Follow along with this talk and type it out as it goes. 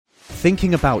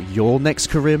thinking about your next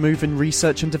career move in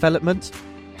research and development?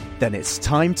 Then it's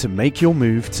time to make your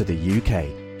move to the UK.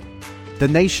 The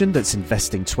nation that's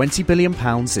investing £20 billion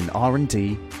in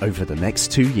R&D over the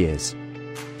next 2 years.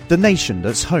 The nation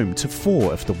that's home to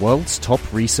 4 of the world's top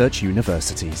research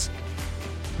universities.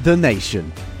 The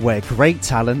nation where great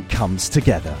talent comes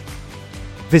together.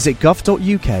 Visit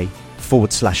gov.uk/great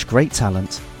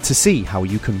talent to see how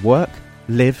you can work,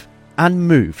 live and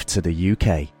move to the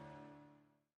UK.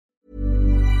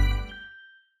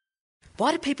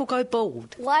 Why do people go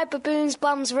bald? Why are baboons'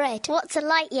 bums red? What's a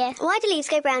light year? Why do leaves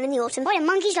go brown in the autumn? Why do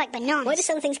monkeys like bananas? Why do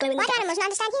some things glow in the dark? Why do animals not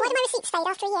understand you? Why do my receipts fade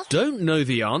after a year? Don't know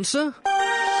the answer?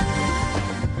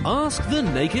 Ask the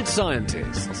Naked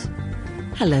Scientists.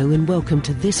 Hello and welcome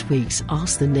to this week's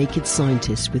Ask the Naked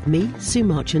Scientist with me, Sue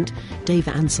Marchant, Dave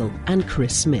Ansell and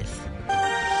Chris Smith.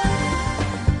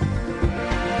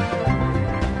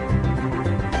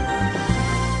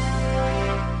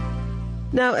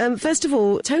 Now, first of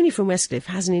all, Tony from Westcliff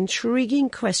has an intriguing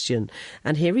question,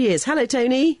 and here he is. Hello,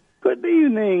 Tony. Good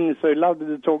evening. So lovely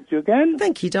to talk to you again.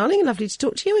 Thank you, darling. Lovely to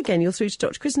talk to you again. You're through to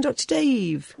Dr. Chris and Dr.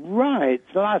 Dave. Right.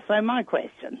 So I say my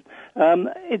question.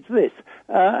 It's this.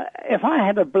 If I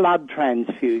had a blood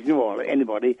transfusion, or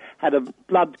anybody had a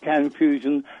blood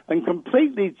transfusion and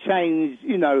completely changed,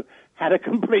 had a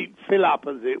complete fill-up,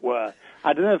 as it were.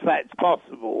 I don't know if that's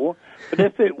possible, but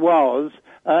if it was,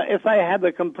 if they had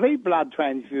a complete blood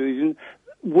transfusion,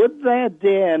 would their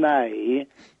DNA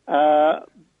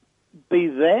be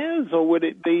theirs, or would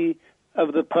it be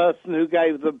of the person who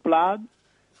gave the blood?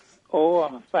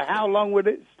 Or for how long would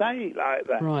it stay like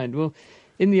that? Right, well,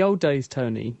 in the old days,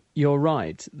 Tony, you're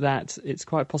right that it's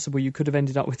quite possible you could have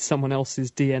ended up with someone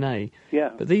else's DNA. Yeah.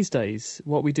 But these days,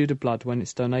 what we do to blood when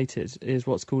it's donated is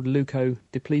what's called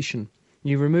leukodepletion.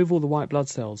 You remove all the white blood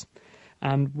cells.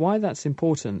 And why that's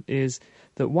important is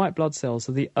that white blood cells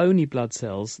are the only blood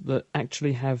cells that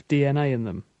actually have DNA in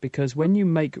them. Because when you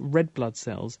make red blood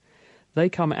cells, they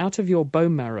come out of your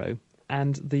bone marrow,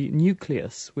 and the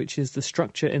nucleus, which is the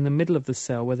structure in the middle of the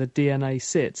cell where the DNA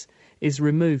sits, is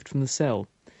removed from the cell.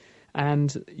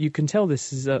 And you can tell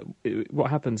this is what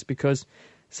happens because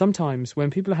sometimes when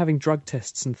people are having drug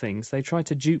tests and things, they try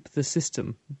to dupe the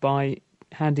system by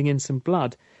handing in some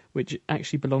blood which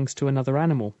actually belongs to another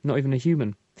animal, not even a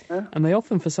human. And they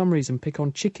often, for some reason, pick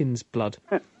on chickens' blood.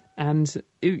 And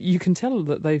you can tell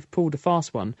that they've pulled a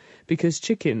fast one because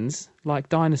chickens, like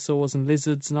dinosaurs and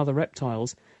lizards and other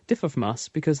reptiles, differ from us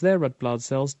because their red blood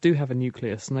cells do have a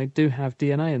nucleus and they do have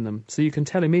DNA in them. So you can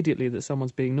tell immediately that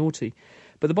someone's being naughty.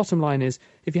 But the bottom line is,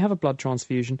 if you have a blood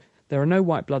transfusion, there are no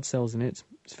white blood cells in it.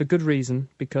 It's for good reason,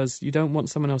 because you don't want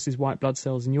someone else's white blood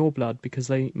cells in your blood because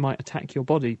they might attack your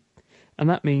body. And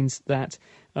that means that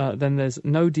then there's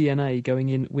no DNA going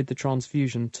in with the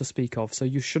transfusion to speak of, so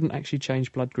you shouldn't actually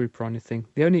change blood group or anything.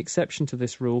 The only exception to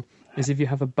this rule is if you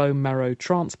have a bone marrow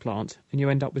transplant and you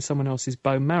end up with someone else's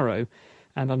bone marrow,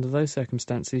 and under those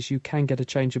circumstances you can get a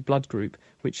change of blood group,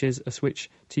 which is a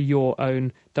switch to your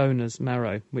own donor's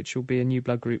marrow, which will be a new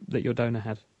blood group that your donor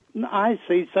had. I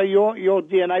see. So your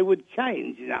DNA would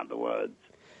change, in other words.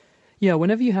 Yeah,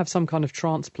 whenever you have some kind of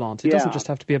transplant, it doesn't just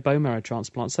have to be a bone marrow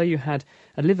transplant. Say you had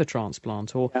a liver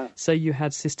transplant, or say you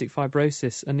had cystic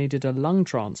fibrosis and needed a lung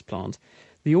transplant.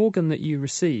 The organ that you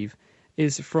receive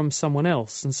is from someone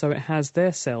else, and so it has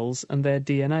their cells and their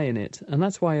DNA in it. And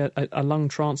that's why a lung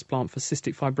transplant for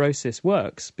cystic fibrosis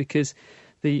works, because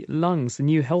the lungs, the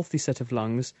new healthy set of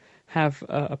lungs, have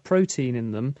a protein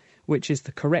in them, which is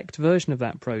the correct version of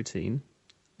that protein,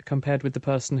 compared with the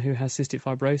person who has cystic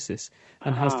fibrosis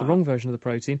and has the wrong version of the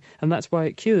protein, and that's why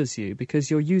it cures you, because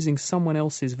you're using someone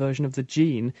else's version of the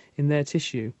gene in their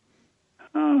tissue.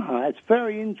 Oh, that's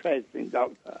very interesting,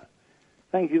 Doctor.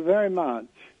 Thank you very much.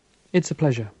 It's a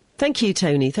pleasure. Thank you,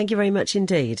 Tony. Thank you very much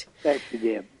indeed. Thank you,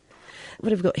 dear.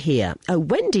 What have we got here?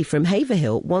 Wendy from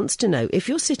Haverhill wants to know, if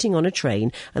you're sitting on a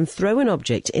train and throw an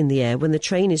object in the air when the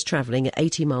train is travelling at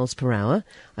 80 miles per hour,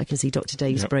 I can see Dr.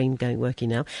 Dave's brain working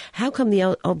now, how come the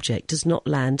object does not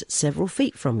land several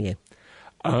feet from you?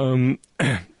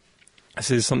 This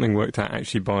is something worked out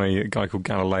actually by a guy called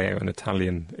Galileo, an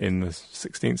Italian in the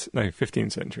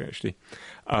 15th century actually.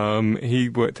 He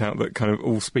worked out that kind of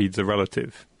all speeds are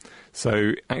relative.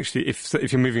 So actually,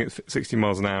 if you're moving at 60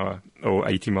 miles an hour or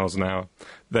 80 miles an hour,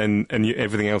 then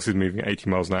everything else is moving at 80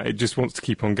 miles an hour, it just wants to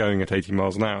keep on going at 80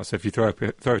 miles an hour. So if you throw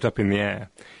it up in the air,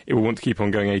 it will want to keep on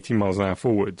going 80 miles an hour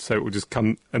forward. So it will just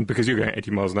come, and because you're going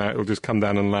 80 miles an hour, it will just come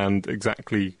down and land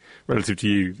exactly relative to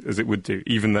you as it would do,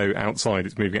 even though outside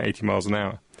it's moving at 80 miles an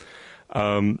hour.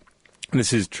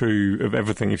 This is true of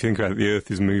everything. If you think about it, the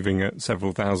Earth is moving at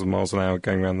several thousand miles an hour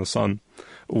going around the sun.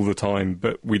 all the time,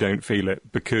 but we don't feel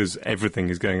it because everything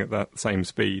is going at that same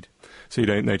speed. So you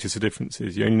don't notice the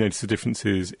differences. You only notice the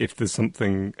differences if there's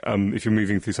something, if you're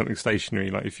moving through something stationary,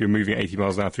 like if you're moving 80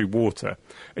 miles an hour through water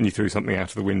and you threw something out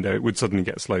of the window, it would suddenly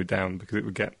get slowed down because it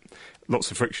would get lots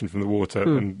of friction from the water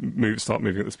and start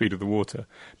moving at the speed of the water.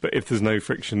 But if there's no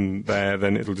friction there,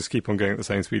 then it'll just keep on going at the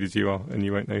same speed as you are and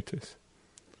you won't notice.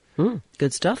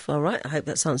 Good stuff. All right. I hope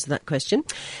that's answered that question.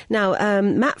 Now,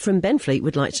 Matt from Benfleet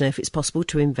would like to know if it's possible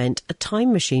to invent a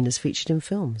time machine as featured in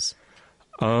films.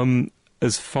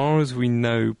 As far as we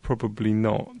know, probably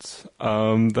not. We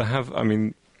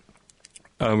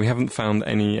haven't found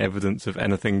any evidence of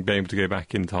anything being able to go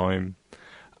back in time.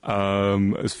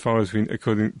 As far as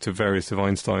according to various of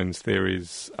Einstein's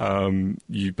theories,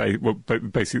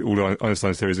 basically all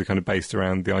Einstein's theories are kind of based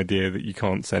around the idea that you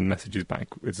can't send messages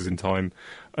backwards in time,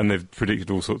 and they've predicted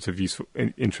all sorts of useful,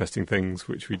 interesting things,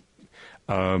 which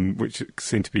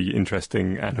seem to be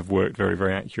interesting and have worked very,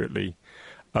 very accurately.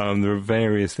 There are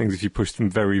various things if you push them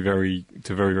very, very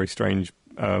strange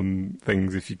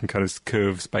things. If you can kind of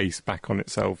curve space back on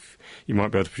itself, you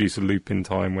might be able to produce a loop in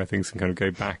time where things can kind of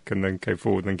go back and then go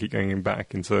forward and then keep going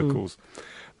back in circles.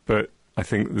 But I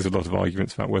think there's a lot of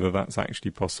arguments about whether that's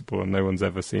actually possible, and no one's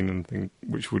ever seen anything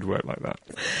which would work like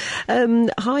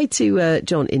that. Hi to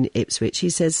John in Ipswich. He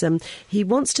says he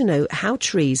wants to know how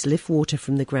trees lift water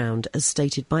from the ground as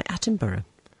stated by Attenborough.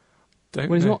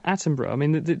 It's not Attenborough. I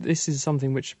mean, this is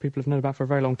something which people have known about for a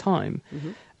very long time.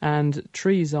 And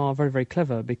trees are very, very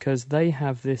clever because they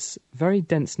have this very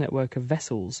dense network of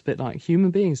vessels, a bit like human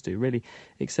beings do, really,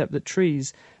 except that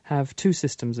trees have two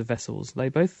systems of vessels. They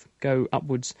both go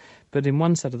upwards, but in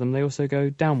one set of them they also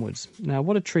go downwards. Now,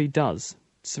 what a tree does,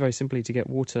 very simply to get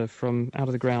water from out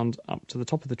of the ground up to the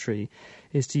top of the tree,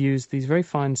 is to use these very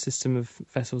fine system of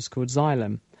vessels called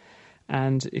xylem.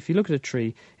 And if you look at a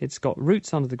tree, it's got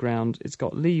roots under the ground, it's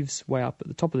got leaves way up at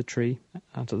the top of the tree,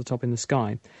 out at the top in the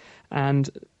sky. And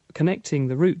connecting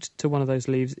the root to one of those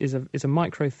leaves is a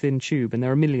micro-thin tube, and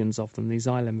there are millions of them, these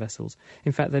xylem vessels.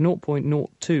 In fact, they're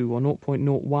 0.02 or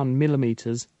 0.01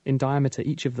 millimetres in diameter,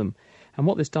 each of them. And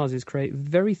what this does is create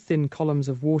very thin columns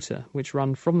of water, which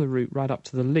run from the root right up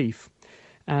to the leaf.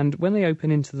 And when they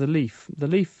open into the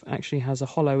leaf actually has a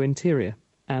hollow interior.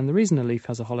 And the reason a leaf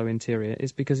has a hollow interior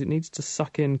is because it needs to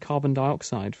suck in carbon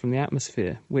dioxide from the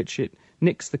atmosphere, which it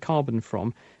nicks the carbon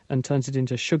from and turns it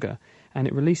into sugar, and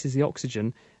it releases the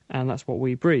oxygen, and that's what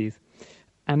we breathe.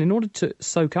 And in order to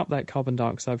soak up that carbon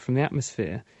dioxide from the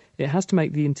atmosphere, it has to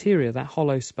make the interior, that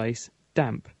hollow space,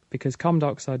 damp, because carbon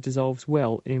dioxide dissolves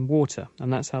well in water,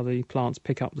 and that's how the plants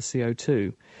pick up the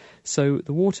CO2. So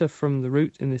the water from the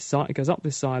root in this it goes up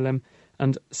this xylem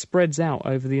and spreads out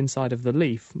over the inside of the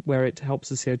leaf, where it helps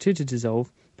the CO2 to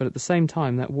dissolve, but at the same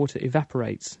time that water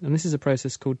evaporates. And this is a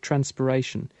process called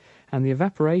transpiration. And the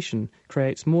evaporation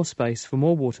creates more space for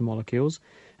more water molecules,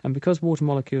 and because water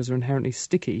molecules are inherently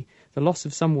sticky, the loss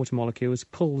of some water molecules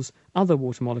pulls other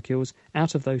water molecules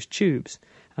out of those tubes,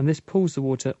 and this pulls the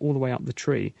water all the way up the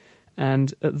tree.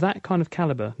 And at that kind of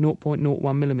calibre,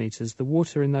 0.01 millimetres, the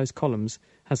water in those columns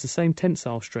has the same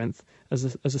tensile strength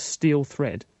as a steel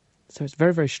thread. So it's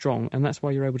very, very strong, and that's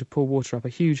why you're able to pull water up a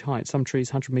huge height, some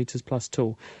trees 100 metres plus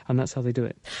tall, and that's how they do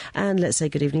it. And let's say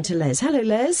good evening to Les. Hello,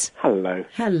 Les. Hello.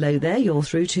 Hello there. You're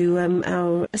through to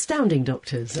our astounding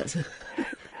doctors. That's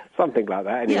something like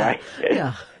that, anyway.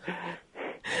 Yeah.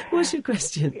 What's your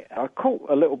question? I caught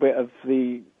a little bit of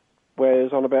where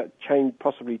it's on about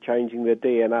possibly changing the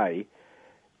DNA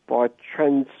by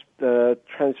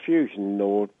transfusion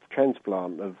or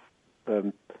transplant of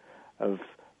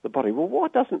the body. Well, why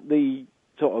doesn't the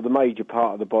major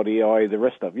part of the body, i.e. the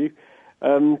rest of you,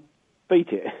 beat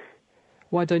it?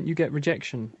 Why don't you get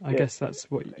rejection? I guess that's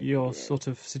what you're sort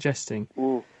of suggesting.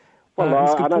 Well,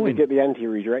 I know you get the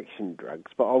anti-rejection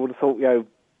drugs, but I would have thought,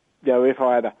 if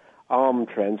I had an arm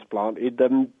transplanted,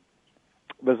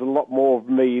 there's a lot more of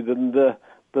me than the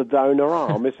donor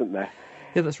arm, isn't there?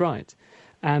 Yeah, that's right.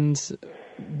 And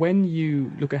when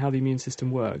you look at how the immune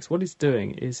system works, what it's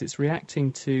doing is it's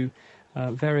reacting to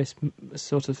various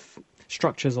sort of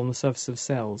structures on the surface of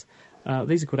cells.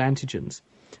 These are called antigens.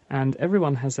 And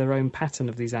everyone has their own pattern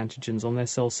of these antigens on their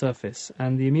cell surface.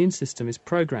 And the immune system is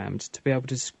programmed to be able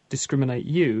to discriminate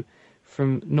you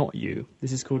from not you.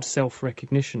 This is called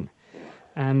self-recognition.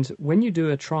 And when you do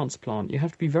a transplant, you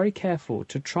have to be very careful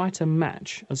to try to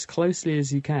match as closely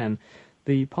as you can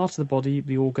the part of the body,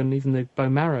 the organ, even the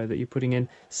bone marrow that you're putting in,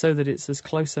 so that it's as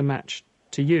close a match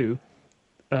to you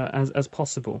as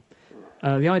possible.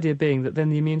 The idea being that then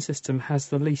the immune system has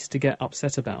the least to get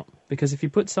upset about. Because if you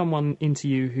put someone into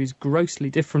you who's grossly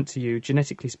different to you,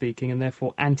 genetically speaking, and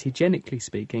therefore antigenically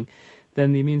speaking,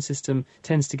 then the immune system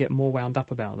tends to get more wound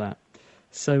up about that.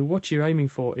 So what you're aiming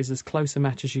for is as close a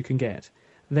match as you can get.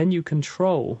 Then you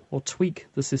control or tweak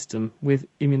the system with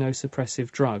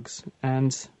immunosuppressive drugs.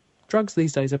 And drugs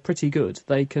these days are pretty good.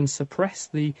 They can suppress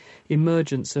the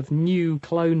emergence of new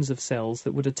clones of cells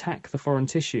that would attack the foreign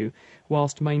tissue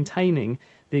whilst maintaining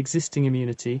the existing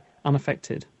immunity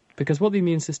unaffected. Because what the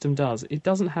immune system does, it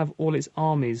doesn't have all its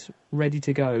armies ready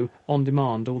to go on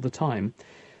demand all the time.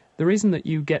 The reason that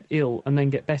you get ill and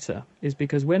then get better is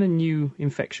because when a new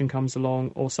infection comes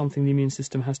along or something the immune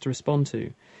system has to respond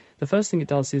to, the first thing it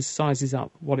does is sizes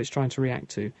up what it's trying to react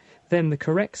to. Then the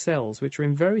correct cells, which are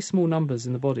in very small numbers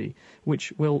in the body,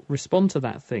 which will respond to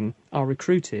that thing, are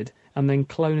recruited and then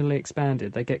clonally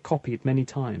expanded. They get copied many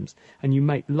times, and you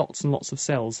make lots and lots of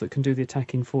cells that can do the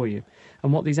attacking for you.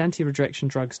 And what these anti-rejection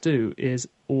drugs do is,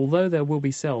 although there will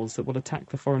be cells that will attack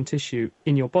the foreign tissue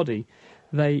in your body,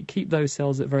 they keep those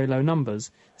cells at very low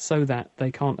numbers so that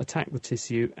they can't attack the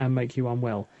tissue and make you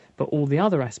unwell. But all the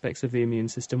other aspects of the immune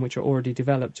system, which are already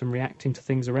developed and reacting to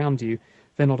things around you,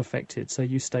 they're not affected. So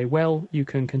you stay well, you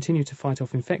can continue to fight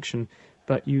off infection,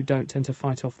 but you don't tend to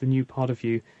fight off the new part of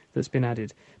you that's been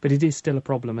added. But it is still a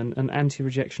problem, and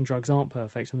anti-rejection drugs aren't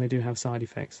perfect, and they do have side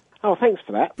effects. Oh, thanks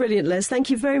for that. Brilliant, Les. Thank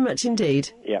you very much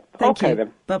indeed. Yep. Thank you.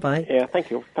 Then. Bye-bye. Yeah,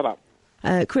 thank you. Ta-da.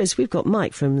 Chris, we've got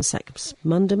Mike from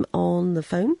Saxmundham on the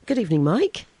phone. Good evening,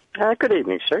 Mike. Good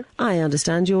evening, Sue. I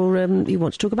understand you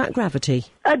want to talk about gravity.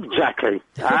 Exactly.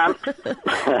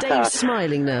 Dave's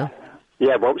smiling now.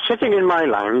 Yeah, well, sitting in my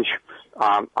lounge,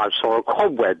 I saw a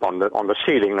cobweb on the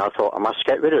ceiling, and I thought I must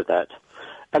get rid of that.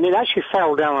 And it actually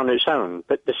fell down on its own,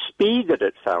 but the speed that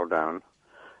it fell down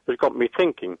has got me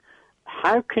thinking,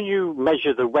 how can you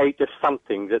measure the weight of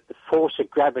something that the force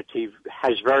of gravity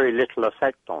has very little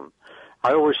effect on?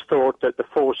 I always thought that the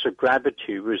force of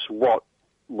gravity was what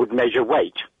would measure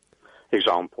weight,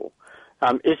 example.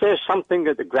 Is there something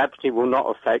that the gravity will not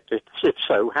affect? If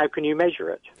so, how can you measure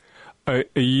it?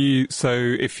 So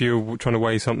if you're trying to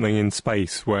weigh something in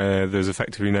space where there's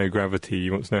effectively no gravity,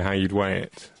 you want to know how you'd weigh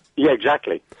it? Yeah,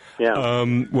 exactly. Yeah.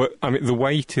 Well, I mean, the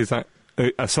weight is that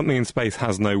something in space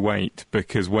has no weight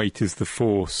because weight is the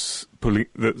force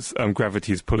that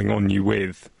gravity is pulling on you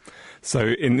with.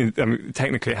 So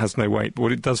technically it has no weight, but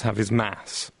what it does have is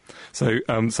mass. So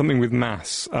something with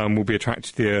mass will be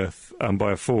attracted to the Earth by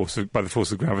the force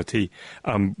of gravity,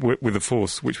 with a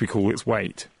force which we call its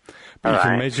weight. But you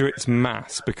can measure its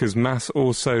mass because mass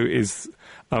also is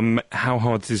how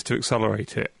hard it is to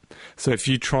accelerate it. So if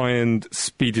you try and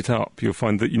speed it up, you'll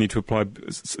find that you need to apply.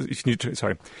 If you need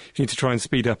to try and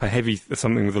speed up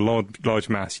something with a large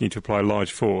mass, you need to apply a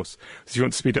large force. So if you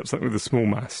want to speed up something with a small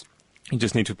mass, you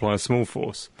just need to apply a small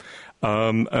force.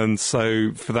 And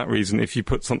so for that reason, if you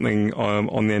put something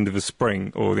on the end of a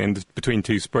spring or the end between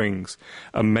two springs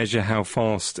and measure how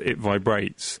fast it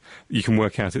vibrates, you can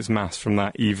work out its mass from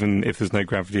that, even if there's no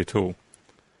gravity at all.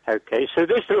 Okay, so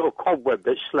this little cobweb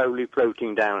that's slowly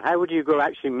floating down, how would you go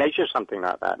actually measure something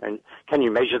like that? And can you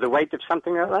measure the weight of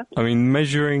something like that? I mean,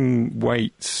 measuring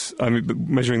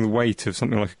the weight of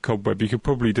something like a cobweb, you could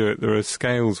probably do it. There are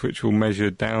scales which will measure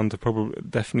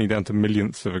definitely down to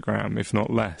millionths of a gram, if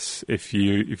not less, if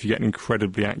you get an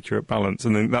incredibly accurate balance.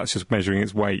 And then that's just measuring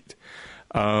its weight.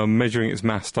 Measuring its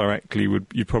mass directly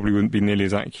you probably wouldn't be nearly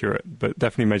as accurate, but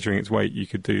definitely measuring its weight you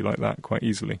could do like that quite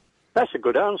easily. That's a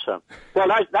good answer. Well,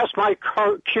 that's my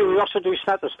curiosity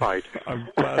satisfied. I'm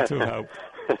glad to help.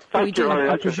 I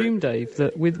presume, Dave,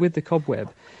 that with the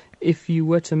cobweb, if you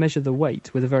were to measure the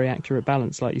weight with a very accurate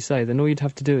balance, like you say, then all you'd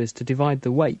have to do is to divide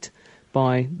the weight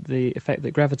by the effect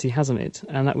that gravity has on it,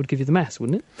 and that would give you the mass,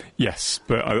 wouldn't it? Yes,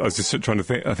 but I was just trying to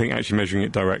think. I think actually measuring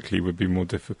it directly would be more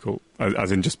difficult, as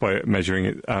in just by measuring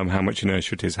it, how much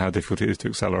inertia it is, how difficult it is to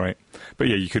accelerate. But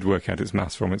yeah, you could work out its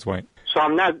mass from its weight. So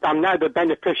I'm now the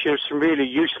beneficiary of some really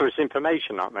useless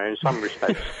information, aren't I, in some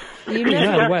respects? You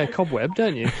know how to wear a cobweb,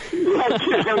 don't you?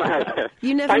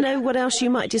 You never know what else you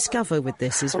might discover with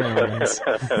this as well, Les.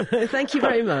 Thank you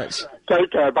very much.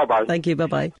 Take care, bye-bye. Thank you,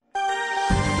 bye-bye.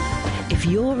 If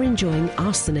you're enjoying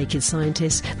Ask the Naked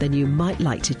Scientist, then you might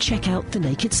like to check out The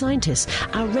Naked Scientist,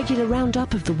 our regular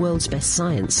roundup of the world's best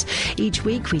science. Each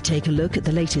week we take a look at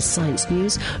the latest science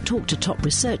news, talk to top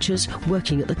researchers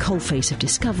working at the coalface of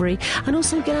discovery, and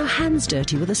also get our hands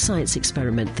dirty with a science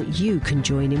experiment that you can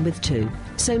join in with too.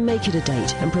 So make it a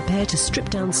date and prepare to strip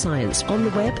down science on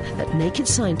the web at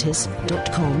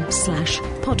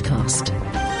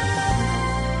nakedscientist.com/podcast.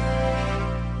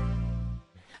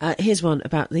 Here's one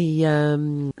about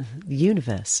the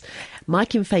universe.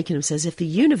 Mike in Fakenham says, if the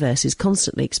universe is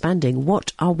constantly expanding,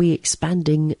 what are we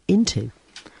expanding into?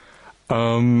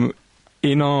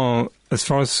 As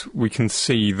far as we can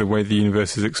see, the way the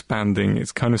universe is expanding,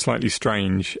 it's kind of slightly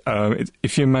strange.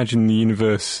 If you imagine the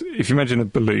universe, if you imagine a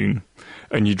balloon,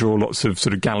 and you draw lots of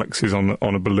sort of galaxies on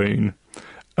a balloon,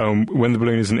 when the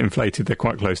balloon isn't inflated, they're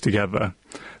quite close together.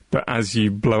 But as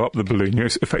you blow up the balloon, you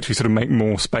effectively sort of make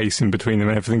more space in between them,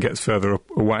 and everything gets further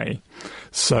away.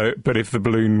 So, but if the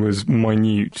balloon was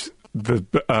minute,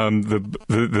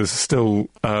 there's still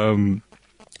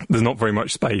there's not very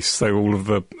much space. So all of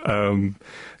the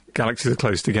galaxies are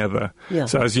close together. Yeah.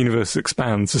 So as the universe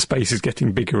expands, the space is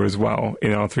getting bigger as well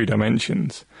in our 3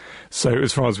 dimensions. So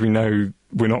as far as we know,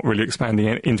 we're not really expanding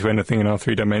into anything in our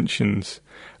 3 dimensions.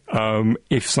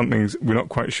 If something's, we're not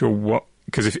quite sure what,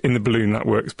 because if in the balloon that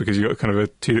works because you've got kind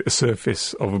of a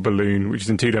surface of a balloon which is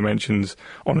in 2 dimensions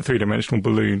on a 3-dimensional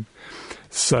balloon.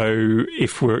 So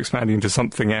if we're expanding into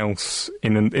something else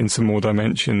in some more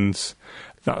dimensions,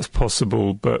 that's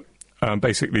possible, but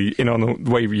basically, the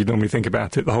way you normally think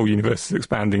about it, the whole universe is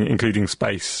expanding, including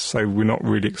space, so we're not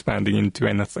really expanding into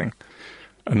anything,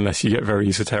 unless you get very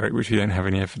esoteric, which we don't have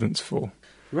any evidence for.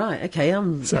 Right, okay.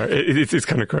 So it's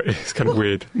kind of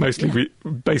weird. Mostly,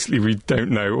 we don't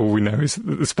know. All we know is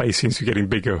that the space seems to be getting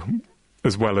bigger,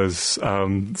 as well as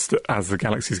the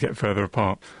galaxies get further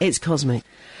apart. It's cosmic.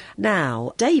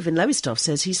 Now, Dave in Lowestoft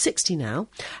says he's 60 now.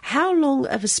 How long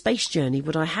of a space journey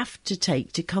would I have to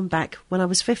take to come back when I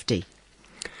was 50?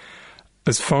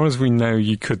 As far as we know,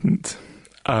 you couldn't.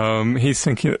 He's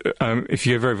thinking if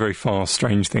you go very, very fast,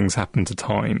 strange things happen to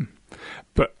time.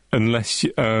 But unless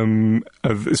in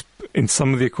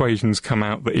some of the equations come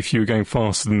out that if you were going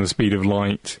faster than the speed of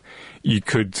light, you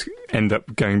could end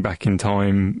up going back in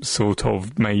time, sort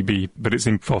of, maybe, but it's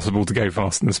impossible to go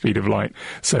faster than the speed of light,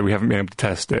 so we haven't been able to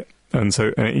test it. And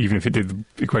so even if it did,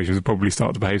 the equations would probably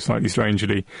start to behave slightly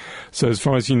strangely. So as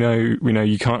far as we know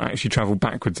you can't actually travel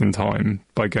backwards in time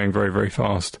by going very, very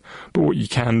fast. But what you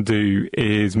can do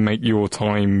is make your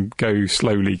time go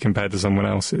slowly compared to someone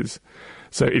else's.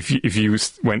 So if you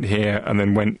went here and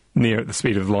then went near at the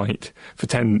speed of light for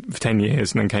 10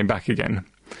 years and then came back again,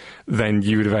 then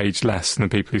you would have aged less than the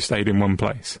people who stayed in one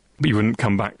place. But you wouldn't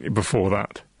come back before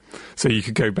that. So you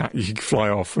could go back, you could fly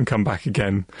off and come back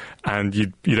again, and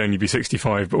you'd only be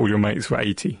 65, but all your mates were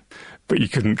 80. But you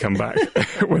couldn't come back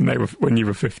when you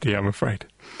were 50, I'm afraid.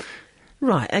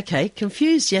 Right, okay.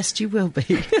 Confused, yes, you will be.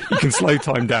 You can slow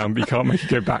time down, but you can't make it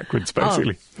go backwards,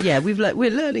 basically. Oh, yeah,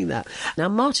 we're learning that. Now,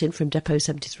 Martin from Depot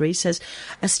 73 says,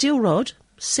 a steel rod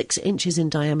 6 inches in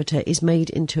diameter is made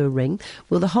into a ring.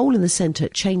 Will the hole in the centre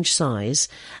change size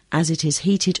as it is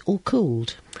heated or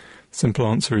cooled? Simple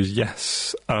answer is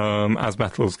yes. As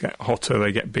metals get hotter,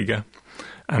 they get bigger.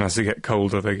 And as they get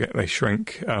colder, they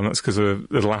shrink. That's because of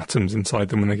little atoms inside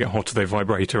them. When they get hotter, they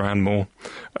vibrate around more.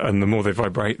 And the more they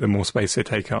vibrate, the more space they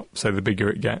take up, so the bigger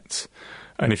it gets.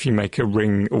 And if you make a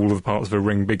ring, all of the parts of a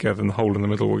ring bigger, then the hole in the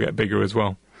middle will get bigger as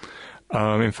well.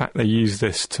 In fact, they use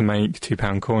this to make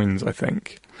 £2 coins, I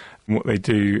think. And what they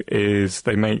do is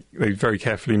they very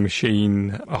carefully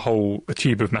machine a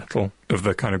tube of metal, of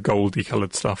the kind of goldy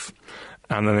coloured stuff,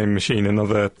 and then they machine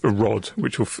a rod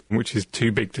which is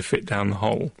too big to fit down the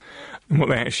hole. And what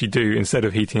they actually do, instead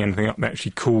of heating anything up, they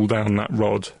actually cool down that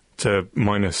rod to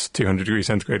minus 200 degrees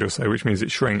centigrade or so, which means it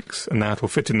shrinks, and now it will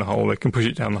fit in the hole. They can push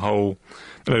it down the hole,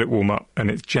 let it warm up, and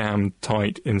it's jammed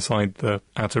tight inside the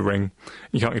outer ring.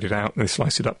 You can't get it out, and they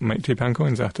slice it up and make £2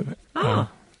 coins out of it.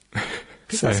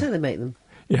 Because that's how they make them.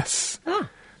 Yes.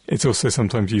 It's also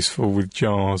sometimes useful with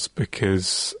jars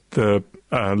because the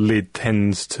lid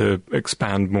tends to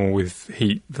expand more with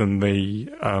heat than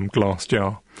the glass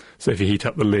jar. So if you heat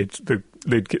up the lid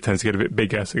tends to get a bit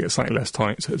bigger, so it gets slightly less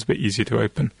tight, so it's a bit easier to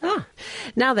open.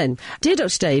 Now then, dear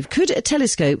Dr. Dave, could a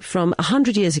telescope from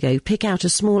 100 years ago pick out a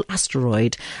small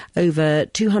asteroid over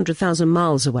 200,000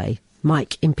 miles away?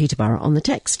 Mike in Peterborough on the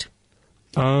text.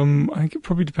 I think it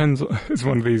probably depends. It's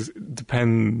one of these.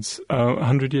 Depends.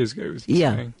 100 years ago, was it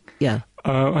saying? Yeah.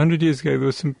 100 years ago, there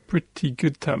were some pretty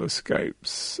good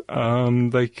telescopes.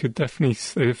 They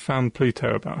found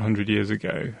Pluto about 100 years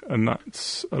ago, and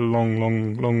that's a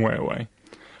long way away.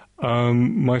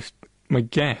 My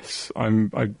guess, I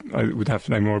would have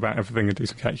to know more about everything and do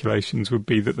some calculations, would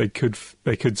be that they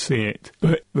could see it,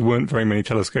 but there weren't very many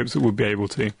telescopes that would be able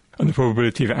to. And the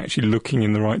probability of actually looking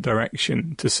in the right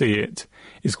direction to see it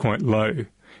is quite low. In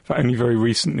fact, only very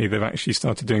recently they've actually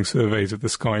started doing surveys of the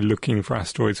sky looking for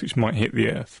asteroids which might hit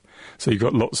the Earth. So you've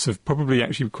got probably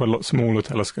quite a lot smaller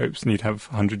telescopes than you'd have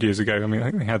 100 years ago. I mean, I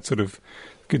think they had sort of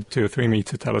good 2 or 3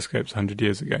 metre telescopes 100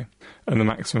 years ago, and the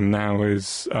maximum now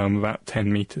is about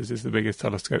 10 metres is the biggest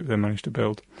telescope they managed to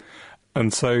build.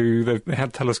 And so they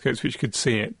had telescopes which could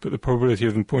see it, but the probability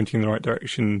of them pointing in the right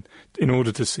direction in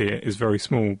order to see it is very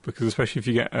small, because especially if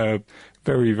you get a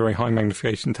very, very high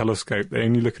magnification telescope, they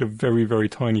only look at a very, very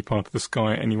tiny part of the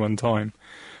sky at any one time.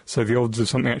 So the odds of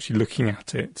something actually looking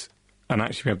at it and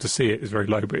actually be able to see it is very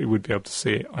low, but it would be able to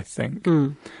see it, I think.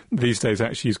 These days they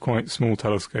actually use quite small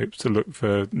telescopes to look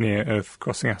for near-Earth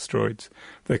crossing asteroids.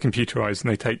 They're computerised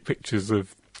and they take pictures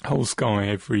of the whole sky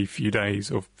every few days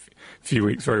or few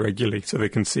weeks very regularly, so they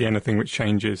can see anything which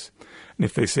changes. And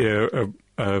if they see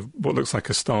what looks like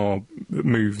a star that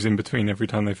moves in between every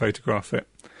time they photograph it,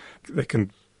 they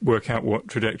can work out what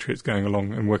trajectory it's going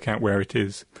along and work out where it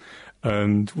is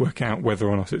and work out whether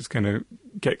or not it's going to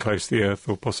get close to the Earth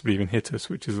or possibly even hit us,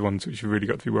 which is the ones which you've really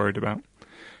got to be worried about,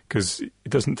 because it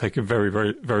doesn't take a very,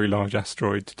 very, very large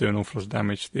asteroid to do an awful lot of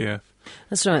damage to the Earth.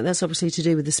 That's right. That's obviously to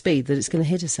do with the speed that it's going to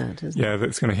hit us at, isn't it? Yeah,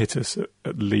 that's going to hit us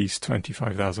at least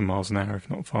 25,000 miles an hour, if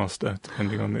not faster,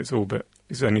 depending on its orbit.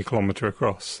 It's only a kilometre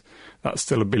across. That's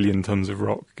still 1 billion tonnes of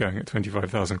rock going at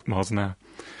 25,000 miles an hour.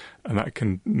 And that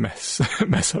can mess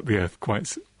up the Earth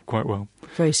quite well.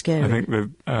 Very scary. I think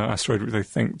the asteroid which they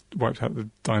think wiped out the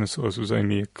dinosaurs was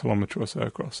only 1 kilometre or so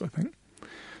across, I think.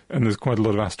 And there's quite a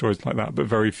lot of asteroids like that, but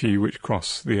very few which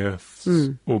cross the Earth's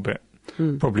orbit.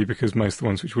 Probably because most of the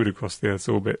ones which would have crossed the Earth's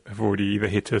orbit have already either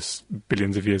hit us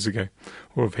billions of years ago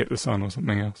or have hit the Sun or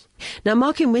something else. Now,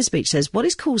 Mark in Wisbech says, what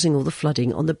is causing all the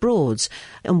flooding on the Broads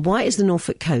and why is the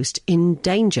Norfolk coast in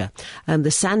danger?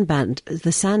 The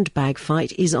sandbag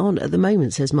fight is on at the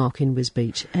moment, says Mark in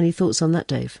Wisbech. Any thoughts on that,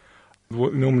 Dave?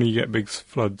 Normally you get big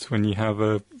floods when you have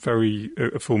a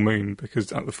full moon,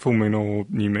 because at the full moon or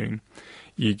new moon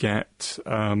you get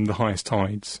the highest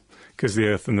tides, because the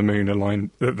Earth and the Moon align,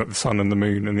 the Sun and the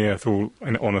Moon and the Earth are all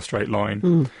on a straight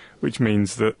line, which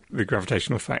means that the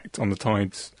gravitational effect on the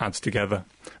tides adds together,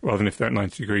 rather than if they're at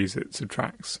 90 degrees, it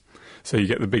subtracts. So you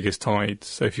get the biggest tides.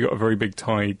 So if you've got a very big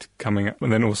tide coming up,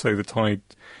 and then also the tide,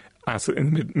 as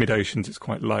in the mid-oceans, it's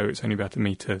quite low. It's only about a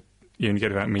metre. You only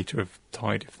get about a metre of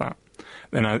tide, if that.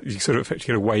 Then you sort of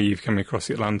effectively get a wave coming across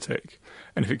the Atlantic,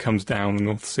 and if it comes down the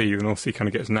North Sea kind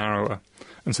of gets narrower,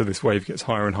 and so this wave gets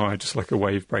higher and higher, just like a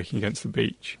wave breaking against the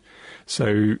beach. So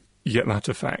you get that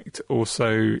effect.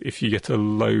 Also, if you get a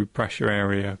low pressure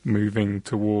area moving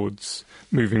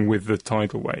with the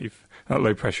tidal wave, that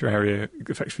low pressure area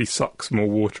effectively sucks more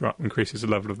water up, increases the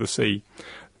level of the sea.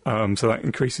 So that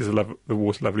increases the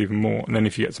water level even more. And then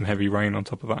if you get some heavy rain on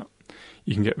top of that,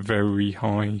 you can get very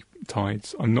high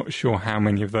tides. I'm not sure how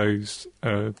many of those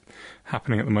are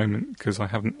happening at the moment, because I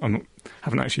haven't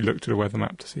actually looked at a weather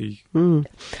map to see.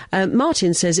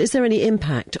 Martin says, is there any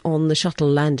impact on the shuttle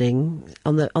landing,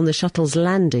 on the shuttle's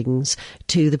landings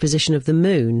to the position of the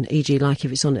moon, e.g. like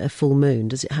if it's on a full moon?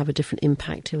 Does it have a different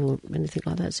impact or anything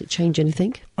like that? Does it change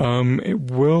anything?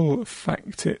 It will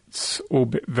affect its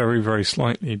orbit very, very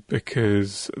slightly,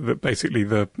 because basically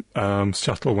the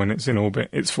shuttle, when it's in orbit,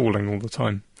 it's falling all the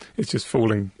time. It's just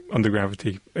falling under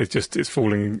gravity. It's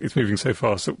falling. It's moving so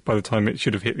fast that by the time it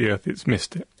should have hit the Earth, it's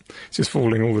missed it. It's just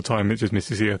falling all the time. It just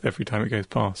misses the Earth every time it goes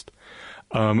past.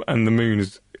 And the moon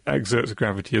exerts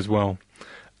gravity as well.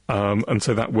 And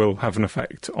so that will have an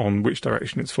effect on which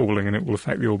direction it's falling, and it will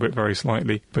affect the orbit very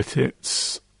slightly. But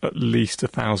it's at least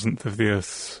 1,000th of the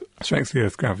Earth's strength of the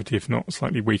Earth's gravity, if not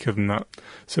slightly weaker than that.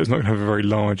 So it's not going to have a very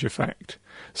large effect.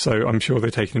 So I'm sure they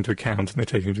take it into account, and they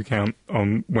take it into account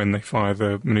on when they fire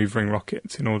the manoeuvring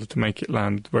rockets in order to make it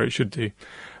land where it should do.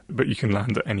 But you can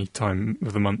land at any time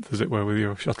of the month, as it were, with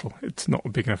your shuttle. It's not a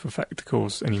big enough effect to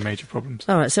cause any major problems.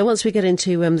 All right, so once we get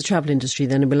into the travel industry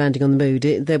then, and we're landing on the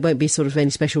moon, there won't be sort of any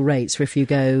special rates for if you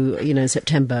go, in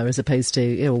September as opposed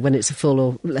to when it's a full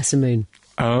or lesser moon?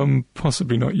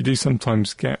 Possibly not. You do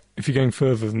sometimes get, if you're going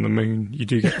further than the moon, you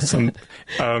do get some.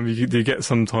 You do get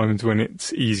some times when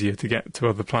it's easier to get to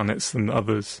other planets than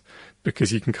others,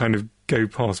 because you can kind of go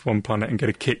past one planet and get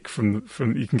a kick from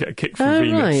you can get a kick from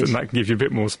Venus, right. And that can give you a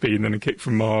bit more speed than a kick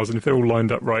from Mars. And if they're all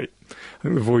lined up right, I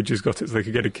think the Voyager's got it, so they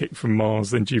could get a kick from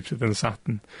Mars, then Jupiter, then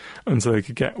Saturn, and so they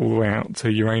could get all the way out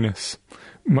to Uranus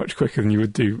much quicker than you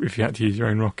would do if you had to use your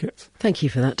own rockets. Thank you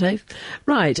for that, Dave.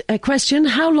 Right, a question.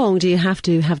 How long do you have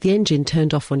to have the engine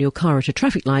turned off on your car at a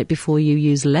traffic light before you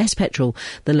use less petrol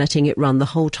than letting it run the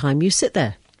whole time you sit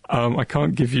there? I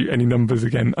can't give you any numbers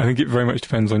again. I think it very much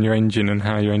depends on your engine and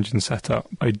how your engine's set up.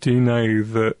 I do know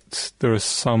that there are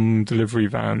some delivery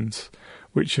vans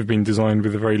which have been designed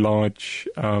with a very large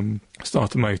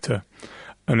starter motor,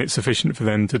 and it's sufficient for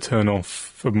them to turn off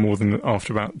for more than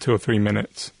after about 2 or 3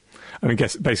 minutes. And I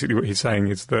guess basically what he's saying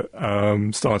is that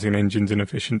starting an engine's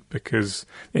inefficient because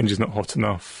the engine's not hot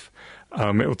enough.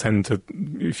 It'll tend to,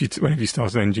 whenever you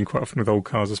start an engine, quite often with old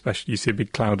cars especially, you see a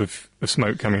big cloud of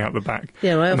smoke coming out the back.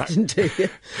 Yeah, I often do.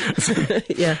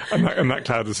 Yeah. And that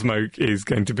cloud of smoke is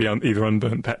going to be either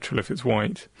unburnt petrol if it's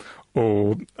white,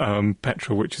 or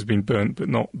petrol which has been burnt but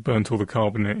not burnt all the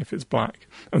carbon in it if it's black.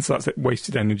 And so that's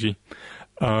wasted energy.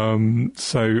 So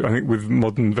I think with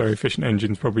modern, very efficient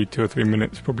engines, probably 2 or 3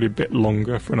 minutes, probably a bit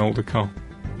longer for an older car.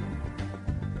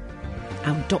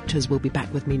 Our doctors will be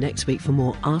back with me next week for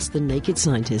more Ask the Naked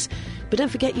Scientist. But don't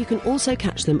forget, you can also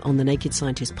catch them on the Naked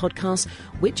Scientist podcast,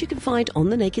 which you can find on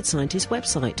the Naked Scientist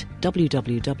website,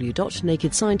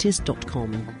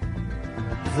 www.nakedscientist.com.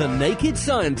 The Naked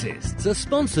Scientists are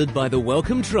sponsored by the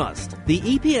Wellcome Trust, the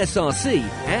EPSRC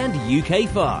and UK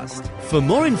Fast. For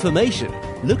more information,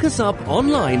 look us up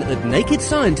online at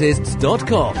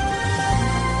nakedscientists.com.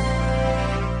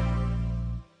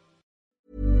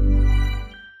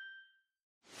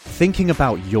 Thinking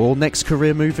about your next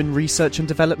career move in research and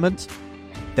development?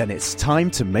 Then it's time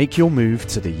to make your move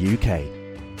to the UK.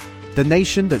 The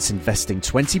nation that's investing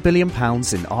 £20 billion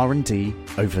in R&D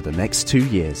over the next 2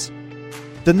 years.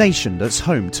 The nation that's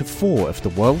home to 4 of the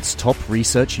world's top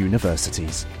research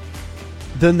universities.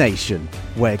 The nation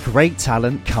where great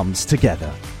talent comes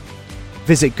together.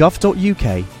 Visit gov.uk/great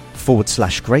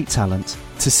talent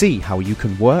to see how you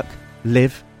can work,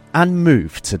 live and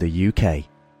move to the UK.